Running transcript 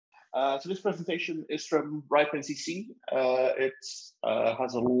So this presentation is from RipeNCC. It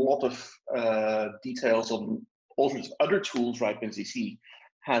has a lot of details on all sorts of other tools RipeNCC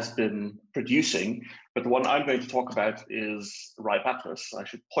has been producing, but the one I'm going to talk about is Ripe Atlas. I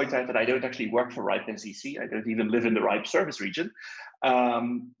should point out that I don't actually work for RipeNCC. I don't even live in the Ripe service region,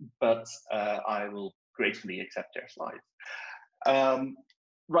 but I will gratefully accept their slides.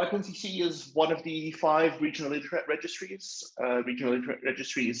 RipeNCC is one of the 5 regional internet registries. Regional internet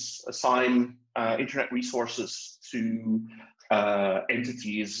registries assign internet resources to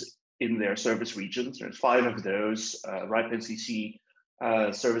entities in their service regions. There's 5 of those. RipeNCC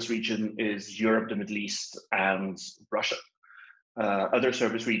service region is Europe, the Middle East, and Russia. Other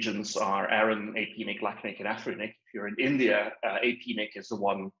service regions are ARAN, APNIC, LACNIC, and AFRINIC. If you're in India, APNIC is the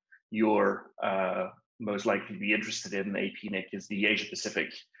one you're most likely to be interested in. APNIC is the Asia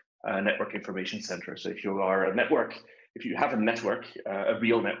Pacific Network Information Center. So if you are a network, if you have a network, a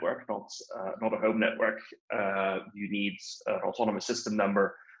real network, not a home network, you need an autonomous system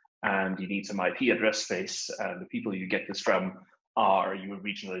number and you need some IP address space. And the people you get this from are your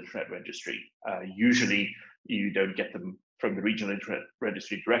regional internet registry. Usually you don't get them from the regional internet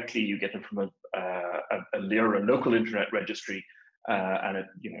registry directly. You get them from a local internet registry. And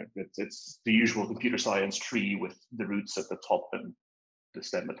it's the usual computer science tree with the roots at the top and the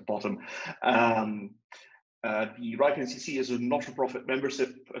stem at the bottom. The RipeNCC is a not-for-profit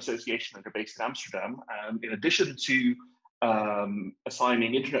membership association that are based in Amsterdam. And in addition to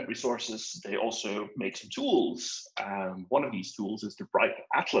assigning internet resources, they also make some tools. One of these tools is the Ripe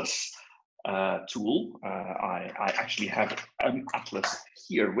Atlas tool. I actually have an atlas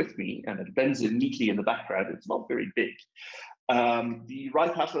here with me, and it bends in neatly in the background. It's not very big. The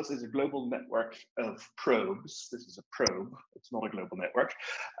Ripe Atlas is a global network of probes. This is a probe, it's not a global network,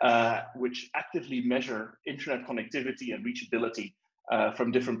 which actively measure internet connectivity and reachability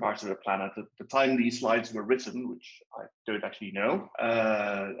from different parts of the planet. At the time these slides were written, which I don't actually know,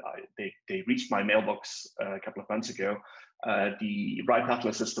 they reached my mailbox a couple of months ago. The Ripe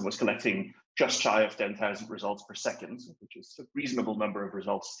Atlas system was collecting just shy of 10,000 results per second, which is a reasonable number of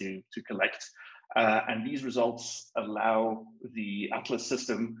results to collect. And these results allow the Atlas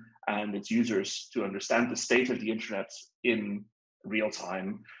system and its users to understand the state of the internet in real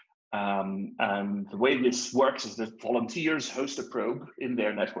time. And the way this works is that volunteers host a probe in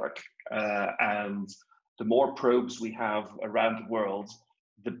their network. And the more probes we have around the world,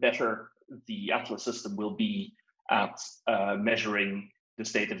 the better the Atlas system will be at measuring the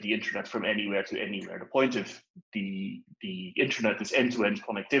state of the internet from anywhere to anywhere. The point of the internet is end-to-end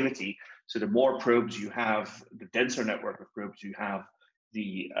connectivity. So the more probes you have, the denser network of probes you have,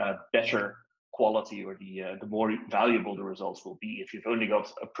 the better quality or the more valuable the results will be. If you've only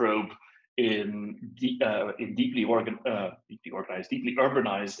got a probe in deeply organized, deeply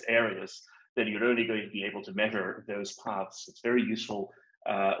urbanized areas, then you're only going to be able to measure those paths. It's very useful,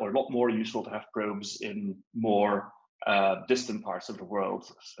 or a lot more useful, to have probes in more distant parts of the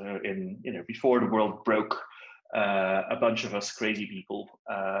world. So before the world broke, a bunch of us crazy people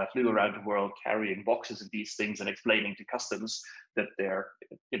flew around the world carrying boxes of these things and explaining to customs that they're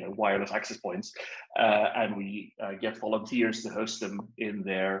wireless access points, and we get volunteers to host them in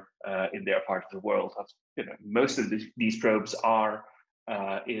their part of the world. Most of these probes are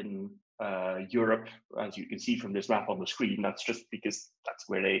in Europe, as you can see from this map on the screen. That's just because that's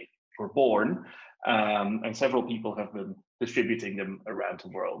where they were born, and several people have been distributing them around the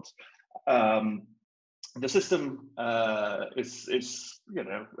world. The system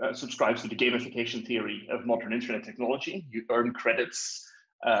subscribes to the gamification theory of modern internet technology. You earn credits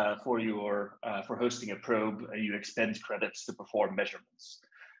for hosting a probe, and you expend credits to perform measurements.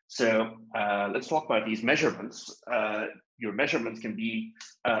 So let's talk about these measurements. Your measurement can be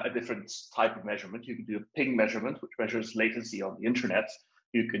a different type of measurement. You can do a ping measurement, which measures latency on the internet.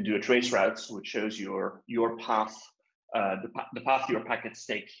 You can do a trace route, which shows your path, the path your packets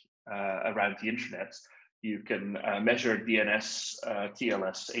take around the internet. You can measure DNS,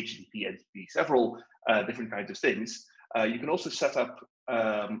 TLS, HTTP, NTP, several different kinds of things. You can also set up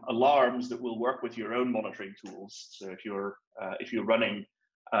alarms that will work with your own monitoring tools. So if you're running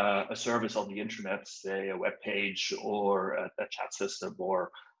a service on the internet, say a web page or a chat system or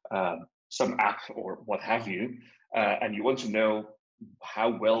some app or what have you, and you want to know how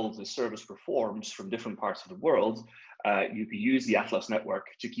well the service performs from different parts of the world, you can use the Atlas network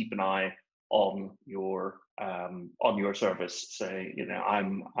to keep an eye on your service. Say,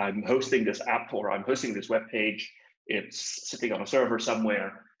 I'm hosting this app or I'm hosting this web page. It's sitting on a server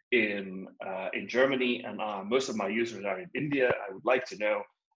somewhere in Germany, and most of my users are in India. I would like to know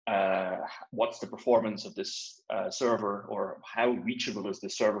what's the performance of this server, or how reachable is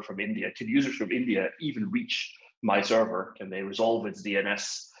this server from India? Can users from India even reach my server? Can they resolve its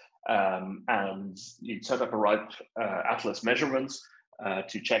DNS? And you'd set up a RIPE Atlas measurement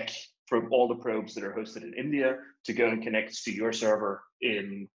to check from all the probes that are hosted in India to go and connect to your server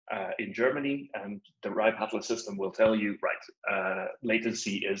in Germany, and the RIPE Atlas system will tell you, right,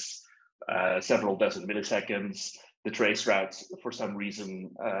 latency is several dozen milliseconds. The trace route, for some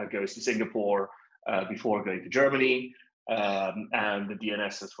reason, goes to Singapore before going to Germany, and the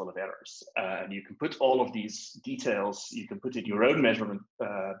DNS is full of errors. And you can put all of these details, you can put in your own measurement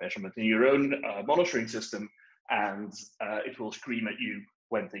in your own monitoring system, and it will scream at you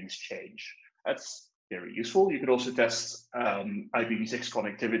when things change. That's very useful. You can also test IPv6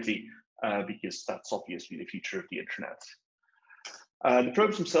 connectivity because that's obviously the future of the internet. The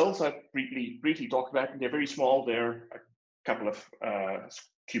probes themselves, I've briefly talked about. They're very small. They're a couple of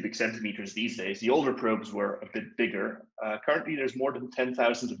cubic centimeters these days. The older probes were a bit bigger. Currently, there's more than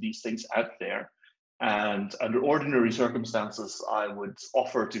 10,000 of these things out there. And under ordinary circumstances, I would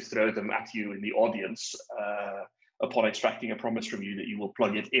offer to throw them at you in the audience upon extracting a promise from you that you will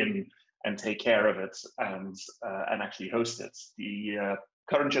plug it in and take care of it and actually host it. The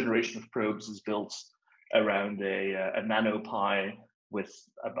current generation of probes is built around a NanoPi with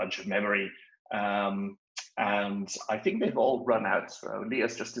a bunch of memory. And I think they've all run out.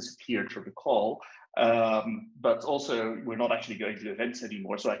 Leah's just disappeared from the call. But also, we're not actually going to events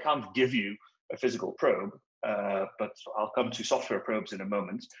anymore, so I can't give you a physical probe, but I'll come to software probes in a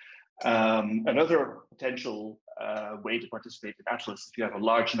moment. Another potential way to participate in Atlas, if you have a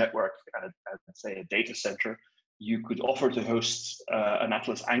large network at say a data center, you could offer to host an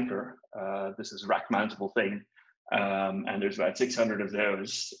Atlas anchor. This is a rack mountable thing, and there's about 600 of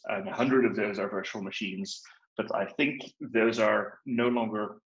those, and 100 of those are virtual machines. But I think those are no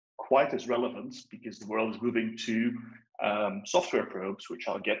longer quite as relevant because the world is moving to software probes, which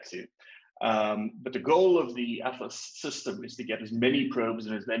I'll get to. But the goal of the Atlas system is to get as many probes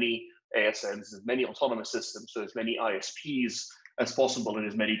and as many ASNs, as many autonomous systems, so as many ISPs as possible in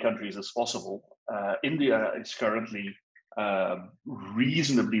as many countries as possible. India is currently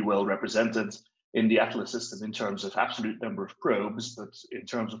reasonably well represented in the Atlas system in terms of absolute number of probes, but in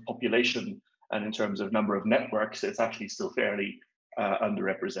terms of population and in terms of number of networks, it's actually still fairly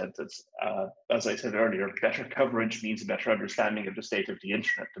underrepresented. As I said earlier, better coverage means a better understanding of the state of the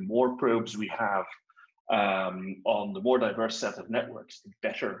internet. The more probes we have on the more diverse set of networks, the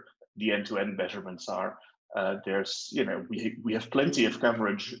better the end-to-end measurements are. We have plenty of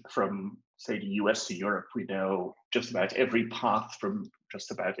coverage from, say, the US to Europe. We know just about every path from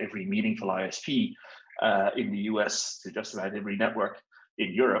just about every meaningful ISP in the US to just about every network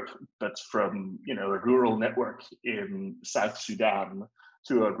in Europe, but from a rural network in South Sudan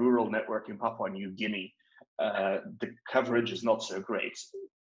to a rural network in Papua New Guinea, the coverage is not so great.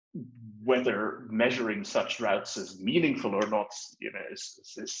 Whether measuring such routes is meaningful or not,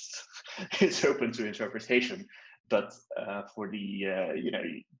 is open to interpretation. But for the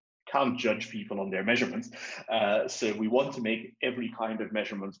you can't judge people on their measurements, so we want to make every kind of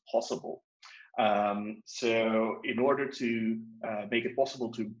measurement possible. So in order to make it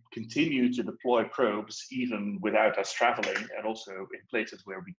possible to continue to deploy probes even without us traveling, and also in places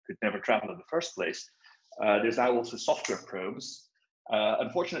where we could never travel in the first place, there's now also software probes.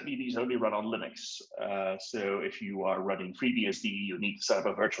 Unfortunately, these only run on Linux. So if you are running FreeBSD, you need to set up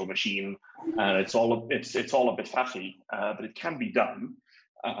a virtual machine, and it's all a bit faffy, but it can be done.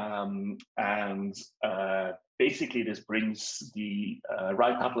 Basically, this brings the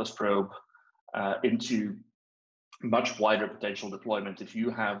RIPE Atlas probe into much wider potential deployment. If you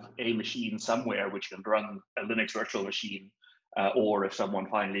have a machine somewhere which can run a Linux virtual machine, or if someone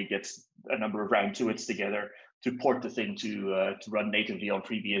finally gets a number of round two-its together to port the thing to run natively on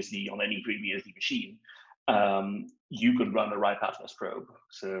FreeBSD, on any FreeBSD machine, you can run a RIPE Atlas probe.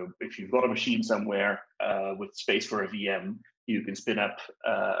 So if you've got a machine somewhere with space for a VM, you can spin up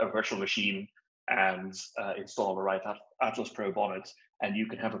a virtual machine and install a RIPE Atlas probe on it, and you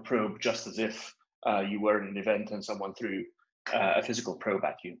can have a probe just as if you were in an event and someone threw a physical probe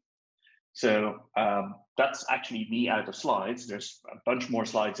at you. So that's actually me out of slides. There's a bunch more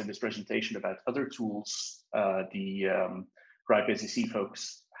slides in this presentation about other tools the RIPE SEC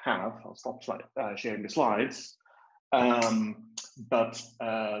folks have. I'll stop sharing the slides. But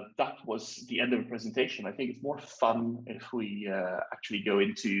that was the end of the presentation. I think it's more fun if we actually go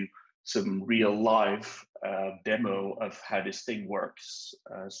into some real live demo of how this thing works.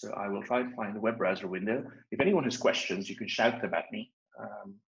 So I will try to find the web browser window. If anyone has questions, you can shout them at me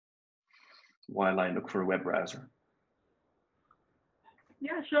while I look for a web browser.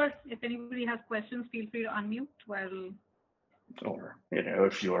 Yeah, sure. If anybody has questions, feel free to unmute. Well, Or, you know,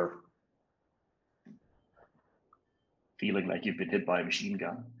 if you're feeling like you've been hit by a machine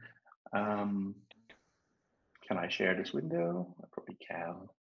gun. Can I share this window? I probably can.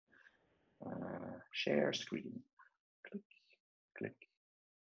 Share screen. Click, click.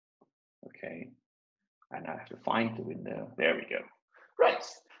 Okay. And I have to find the window. There we go. Right.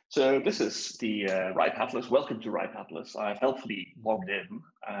 So this is the RIPE Atlas. Welcome to RIPE Atlas. I've helpfully logged in,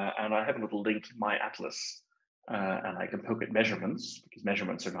 and I have a little link to my atlas, and I can poke at measurements because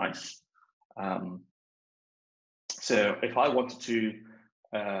measurements are nice. So if I wanted to,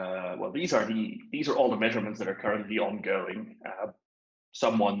 well, these are all the measurements that are currently ongoing.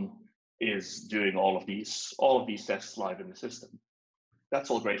 Someone is doing all of these tests live in the system. That's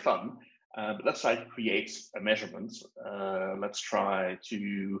all great fun. But let's try to create a measurement. Let's try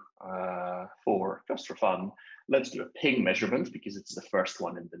to, just for fun, let's do a ping measurement because it's the first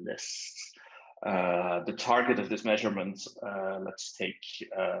one in the list. The target of this measurement, let's take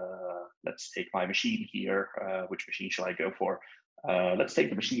my machine here. Which machine shall I go for? Let's take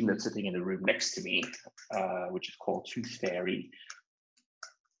the machine that's sitting in the room next to me, which is called Tooth Fairy.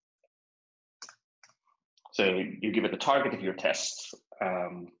 So you give it the target of your test.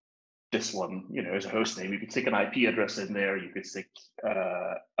 This one, you know, is a host name. You could stick an IP address in there. You could stick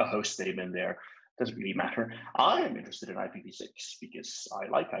a host name in there. Doesn't really matter. I am interested in IPv6 because I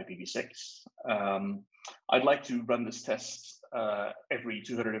like IPv6. I'd like to run this test every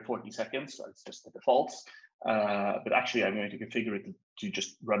 240 seconds. That's just the default. But actually, I'm going to configure it to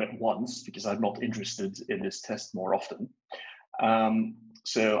just run it once because I'm not interested in this test more often.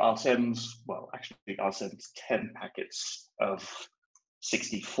 So I'll send, well, actually, I'll send 10 packets of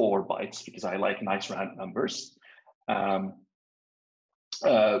 64 bytes because I like nice round numbers. Where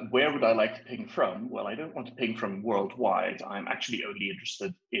would I like to ping from? Well, I don't want to ping from worldwide. I'm actually only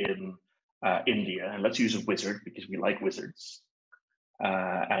interested in India. And let's use a wizard because we like wizards.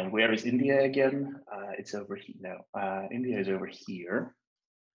 And where is India again? It's over here. No, India is over here.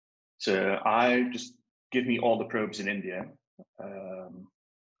 So I just give me all the probes in India.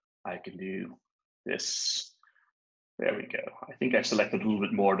 I can do this. There we go. I think I've selected a little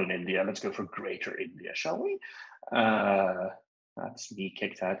bit more than India. Let's go for Greater India, shall we? That's me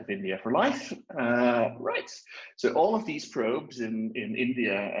kicked out of India for life. Right. So all of these probes in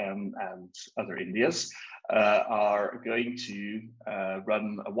India and other Indias are going to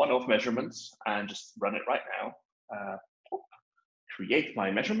run a one-off measurement and just run it right now. Create my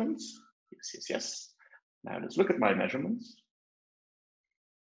measurements. Yes, yes, yes. Now let's look at my measurements.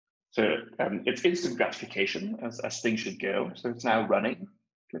 So it's instant gratification as things should go. So it's now running.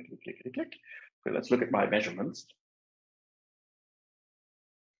 Click, click, click, click, click. So let's look at my measurements.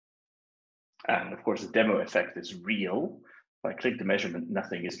 And of course, the demo effect is real. If I click the measurement,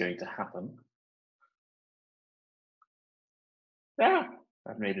 nothing is going to happen. Yeah,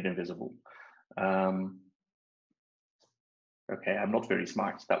 I've made it invisible. Okay, I'm not very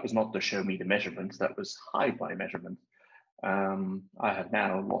smart. That was not to show me the measurements. That was hide my measurement. I have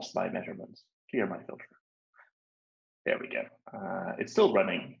now lost my measurements. Clear my filter. There we go. It's still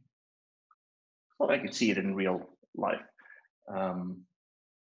running. Thought I could see it in real life.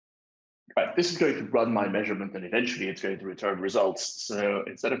 Right, this is going to run my measurement and eventually it's going to return results. So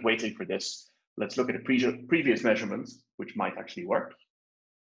instead of waiting for this, let's look at a previous measurement, which might actually work.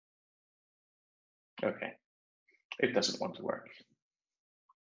 Okay, it doesn't want to work.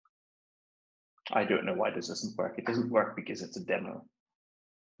 I don't know why this doesn't work. It doesn't work because it's a demo.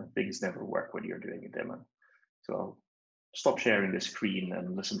 Things never work when you're doing a demo. So I'll stop sharing the screen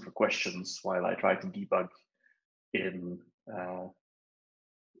and listen for questions while I try to debug in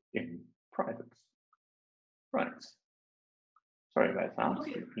private. Right. Sorry about that.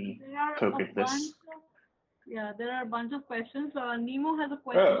 okay. Let me There are poke a at this. yeah, there are a bunch of questions. Nemo has a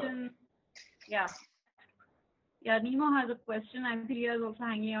question. Oh. Yeah, Nemo has a question. I think he is also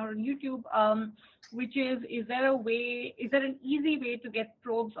hanging out on YouTube. Which is there an easy way to get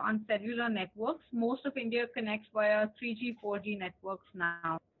probes on cellular networks? Most of India connects via 3G, 4G networks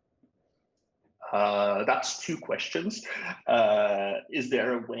now. That's two questions. Is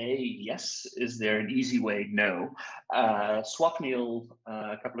there a way? Yes. Is there an easy way? No. Swapnil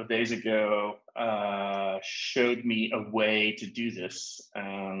a couple of days ago showed me a way to do this,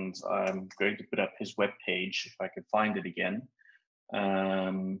 and I'm going to put up his webpage if I can find it again.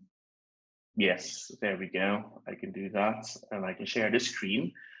 Yes, there we go. I can do that, and I can share this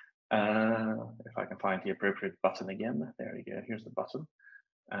screen. If I can find the appropriate button again. There we go. Here's the button.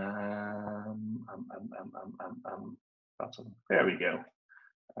 Button. There we go.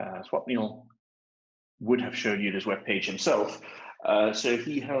 Swapnil would have shown you this web page himself. So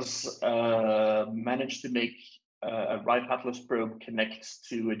he has managed to make a RIPE Atlas probe connect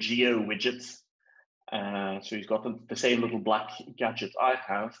to a geo widget. So he's got the same little black gadget I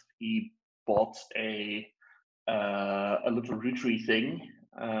have. He bought a little rotary thing,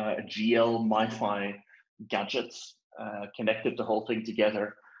 a GL MiFi gadget, connected the whole thing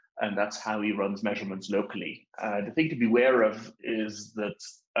together, and that's how he runs measurements locally. The thing to be aware of is that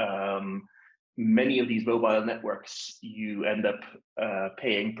many of these mobile networks, you end up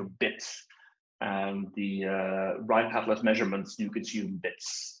paying per bit, and the RIPE Atlas measurements do consume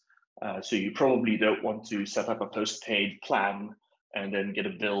bits. So you probably don't want to set up a postpaid plan and then get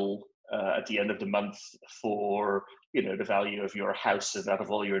a bill at the end of the month for the value of your house and that of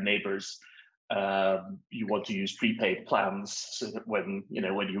all your neighbors. You want to use prepaid plans so that when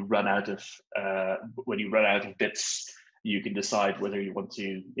you run out of bits, you can decide whether you want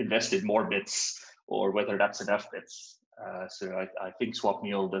to invest in more bits or whether that's enough bits. So I think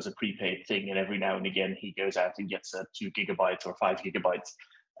SwapMule does a prepaid thing, and every now and again he goes out and gets a 2 gigabyte or 5 gigabyte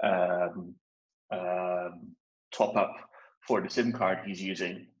top up for the SIM card he's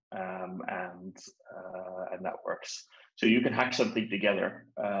using, and that works. So you can hack something together.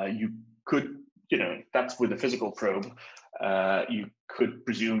 You could, that's with a physical probe. You could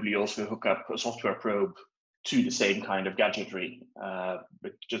presumably also hook up a software probe to the same kind of gadgetry.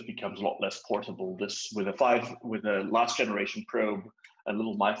 It just becomes a lot less portable. This with a last generation probe, a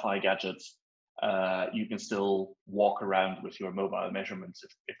little MiFi gadget, you can still walk around with your mobile measurements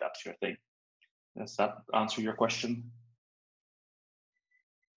if that's your thing. Does that answer your question?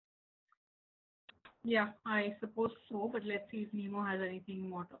 Yeah, I suppose so, but let's see if Nemo has anything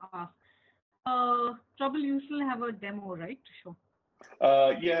more to ask. Trouble, you still have a demo, right, to show?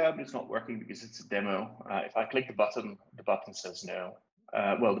 Yeah, but it's not working because it's a demo. If I click the button says no.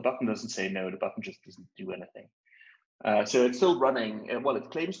 Well, the button doesn't say no, the button just doesn't do anything. So it's still running. Well, it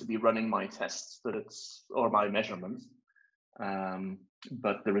claims to be running my tests, or my measurements,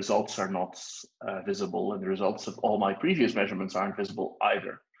 but the results are not visible, and the results of all my previous measurements aren't visible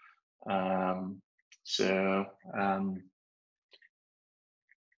either.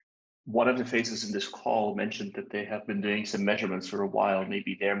 One of the faces in this call mentioned that they have been doing some measurements for a while.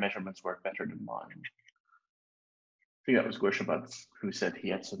 Maybe their measurements work better than mine. I think that was Gurshabat who said he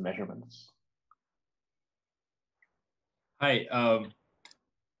had some measurements. Hi. I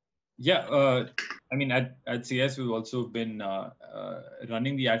mean, at CS, we've also been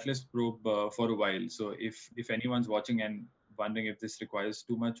running the Atlas probe for a while. So if anyone's watching and wondering if this requires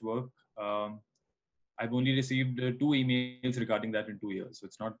too much work, I've only received 2 emails regarding that in 2 years. So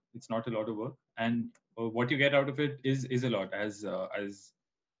it's not a lot of work, and what you get out of it is a lot. As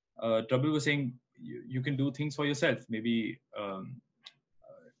Trouble was saying, you can do things for yourself. Maybe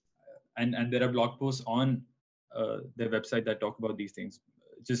and there are blog posts on their website that talk about these things,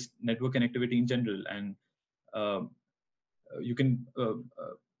 just network connectivity in general. And you can,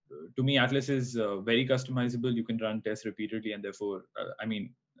 to me, Atlas is very customizable. You can run tests repeatedly, and therefore,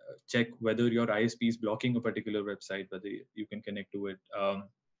 check whether your ISP is blocking a particular website, whether you can connect to it.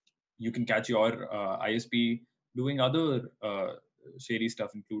 You can catch your ISP doing other shady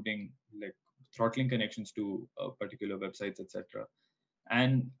stuff, including like throttling connections to particular websites, etc.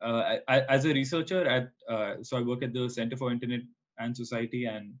 And as a researcher so I work at the Center for Internet and Society,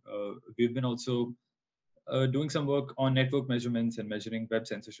 and we've been also doing some work on network measurements and measuring web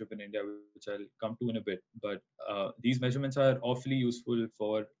censorship in India, which I'll come to in a bit. But these measurements are awfully useful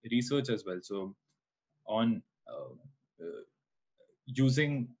for research as well. So on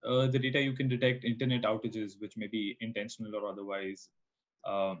using the data, you can detect internet outages, which may be intentional or otherwise,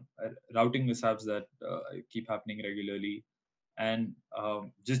 routing mishaps that keep happening regularly. And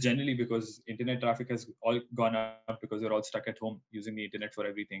just generally because internet traffic has all gone up because we're all stuck at home using the internet for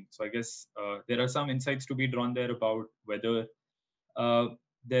everything. So I guess there are some insights to be drawn there about whether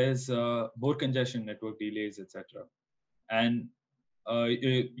there's more congestion, network delays, etc. And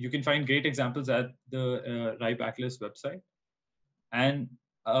you can find great examples at the RIPE Atlas website. And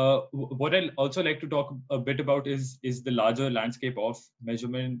what I'd also like to talk a bit about is the larger landscape of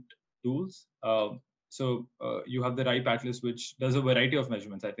measurement tools. So you have the RIPE Atlas, which does a variety of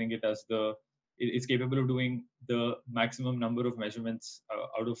measurements. I think it's capable of doing the maximum number of measurements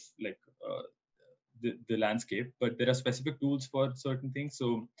out of like the landscape, but there are specific tools for certain things.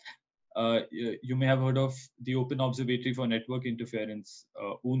 So you may have heard of the Open Observatory for Network Interference,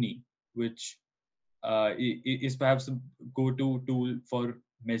 OONI, which is perhaps a go-to tool for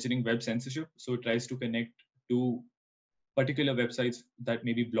measuring web censorship. So it tries to connect to particular websites that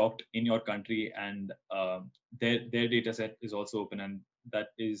may be blocked in your country, and their data set is also open, and that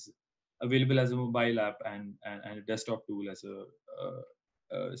is available as a mobile app and a desktop tool as a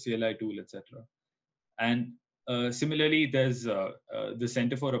CLI tool, etc. And similarly, there's the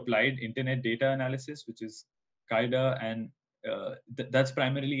Center for Applied Internet Data Analysis, which is CIDA, and that's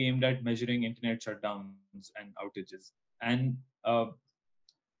primarily aimed at measuring internet shutdowns and outages. And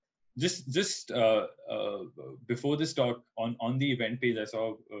just before this talk, on the event page, I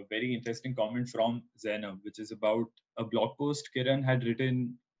saw a very interesting comment from Zainab, which is about a blog post Kiran had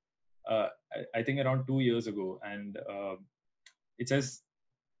written, I think around 2 years ago, and it says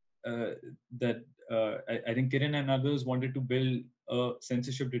that I think Kiran and others wanted to build a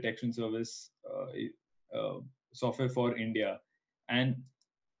censorship detection service software for India, and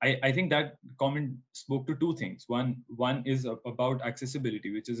I think that comment spoke to two things. One is about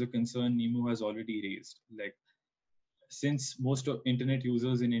accessibility, which is a concern Nemo has already raised. Like, since most of internet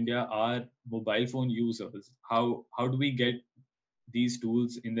users in India are mobile phone users, how do we get these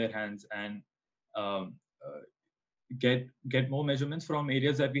tools in their hands and um, get more measurements from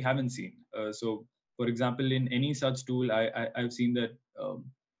areas that we haven't seen? So, for example, in any such tool, I've seen that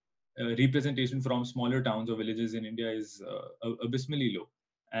representation from smaller towns or villages in India is abysmally low,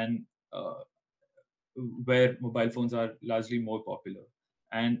 and where mobile phones are largely more popular.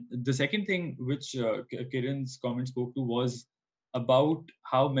 And the second thing which Kiran's comment spoke to was about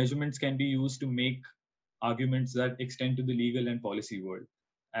how measurements can be used to make arguments that extend to the legal and policy world.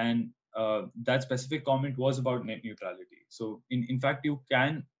 And that specific comment was about net neutrality. So in fact, you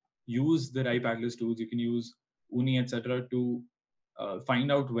can use the RIPE Atlas tools, you can use UNI, etc., to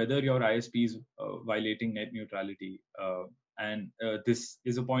find out whether your ISP is violating net neutrality. And this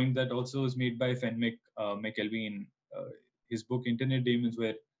is a point that also is made by Fenwick McKelvey in his book Internet Daemons,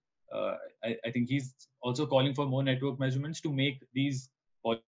 where I think he's also calling for more network measurements to make these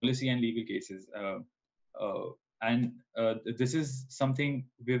policy and legal cases. And this is something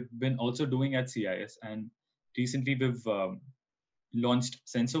we've been also doing at CIS. And recently we've launched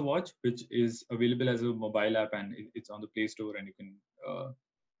Sensor Watch, which is available as a mobile app, and it's on the Play Store, and you can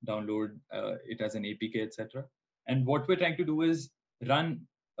download it as an APK, etc. And what we're trying to do is run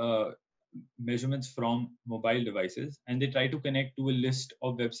measurements from mobile devices, and they try to connect to a list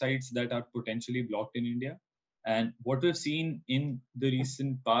of websites that are potentially blocked in India. And what we've seen in the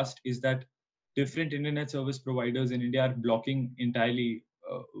recent past is that different internet service providers in India are blocking entirely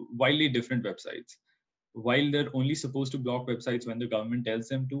wildly different websites. While they're only supposed to block websites when the government tells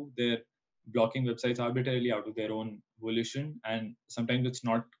them to, they're blocking websites arbitrarily out of their own volition, and sometimes it's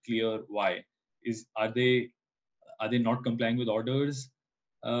not clear why. Are they not complying with orders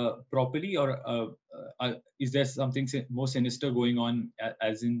properly, or is there something more sinister going on,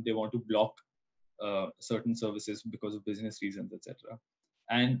 as in they want to block certain services because of business reasons, etc.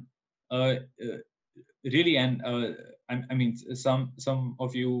 And really, and I mean, some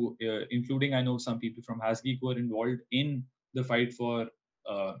of you, including I know some people from Hasgeek, were involved in the fight for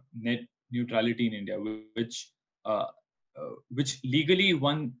net neutrality in India, which legally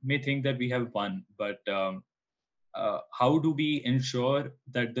one may think that we have won, but how do we ensure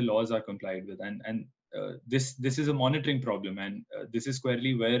that the laws are complied with? And this is a monitoring problem, and this is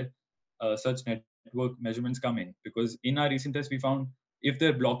squarely where such network measurements come in, because in our recent test we found if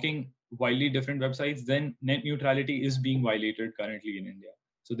they're blocking wildly different websites, then net neutrality is being violated currently in India.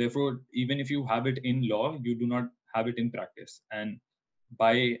 So therefore, even if you have it in law, you do not have it in practice. And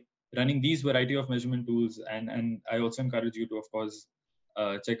by running these variety of measurement tools, and I also encourage you to, of course,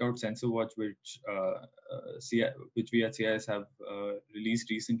 check out Sensor Watch, which we at CIS have released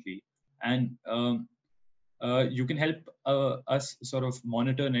recently. And you can help us sort of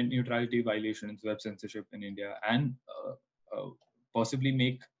monitor net neutrality violations, web censorship in India, and possibly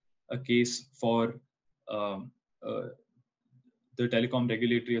make a case for the Telecom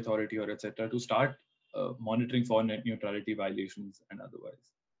Regulatory Authority, or etc., to start monitoring for net neutrality violations and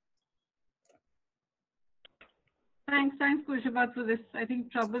otherwise. Thanks, Kurshabat, for this. I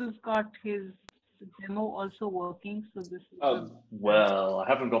think Trouble's got his demo also working. So this is well, I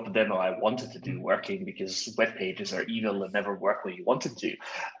haven't got the demo I wanted to do working, because web pages are evil and never work when you want them to.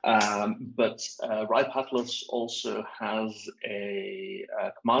 But RIPE Atlas also has a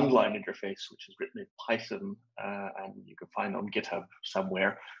command line interface, which is written in Python, and you can find on GitHub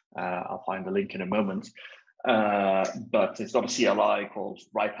somewhere. I'll find the link in a moment. But it's got a CLI called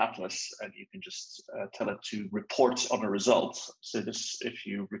RIPE Atlas, and you can just tell it to report on a result. So this, if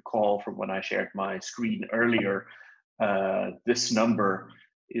you recall from when I shared my screen earlier, this number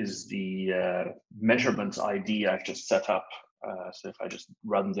is the measurement ID I've just set up. So if I just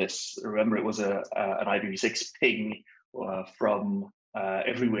run this, remember it was an IPv6 ping from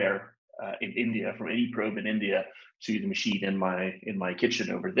everywhere in India, from any probe in India to the machine in my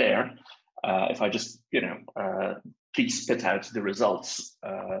kitchen over there. If I just, please spit out the results.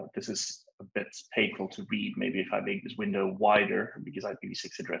 This is a bit painful to read. Maybe if I make this window wider, because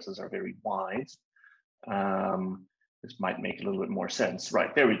IPv6 addresses are very wide. This might make a little bit more sense.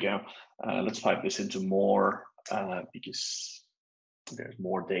 Right, there we go. Let's pipe this into more, because there's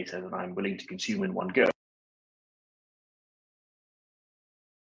more data than I'm willing to consume in one go.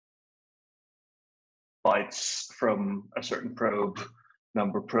 Bytes from a certain probe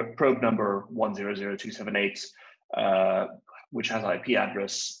number 1002778, which has IP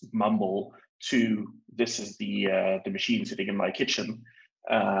address mumble, to this is the machine sitting in my kitchen,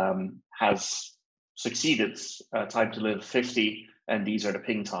 has succeeded. Time to live 50, and these are the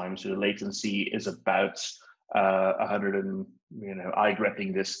ping times. So the latency is about 100 and, I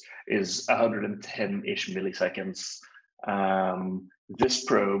grepping this is 110-ish milliseconds. This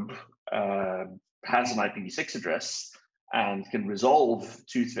probe has an IPv6 address and can resolve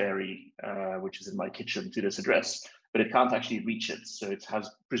toothfairy, which is in my kitchen, to this address, but it can't actually reach it. So it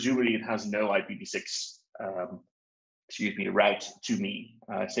has, presumably it has no IPv6, route to me.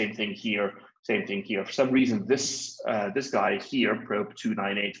 Same thing here, same thing here. For some reason, this guy here, probe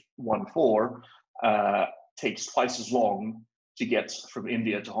 29814, takes twice as long to get from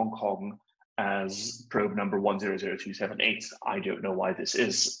India to Hong Kong as probe number 1000278. I don't know why this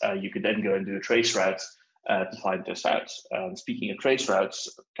is. You could then go and do a trace route to find this out. Speaking of trace routes,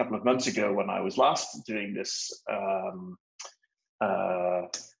 a couple of months ago when I was last doing this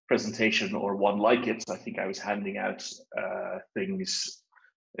presentation, or one like it, I think I was handing out things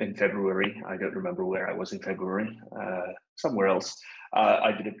in February. I don't remember where I was in February, somewhere else.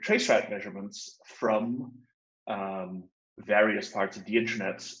 I did a trace route measurements from various parts of the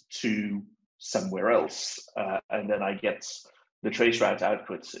internet to somewhere else, and then I get the trace route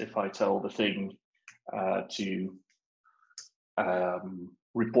outputs if I tell the thing to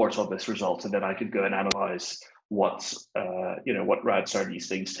report on this result, and then I could go and analyze what routes are these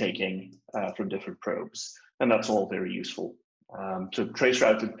things taking from different probes, and that's all very useful. So trace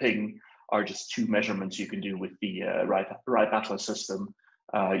route and ping are just two measurements you can do with the RIPE Atlas system.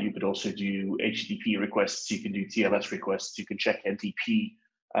 You could also do HTTP requests, you can do TLS requests, you can check NTP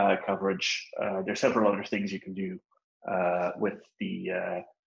coverage. There's several other things you can do with the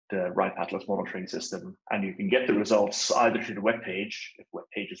RIPE Atlas monitoring system, and you can get the results either through the web page, if web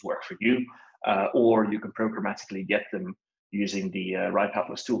pages work for you, or you can programmatically get them using the RIPE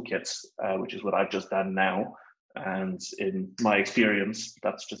Atlas toolkit, which is what I've just done now. And in my experience,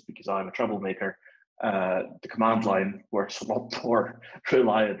 that's just because I'm a troublemaker, the command line works a lot more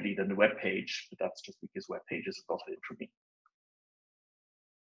reliably than the web page, but that's just because web pages have got it for me.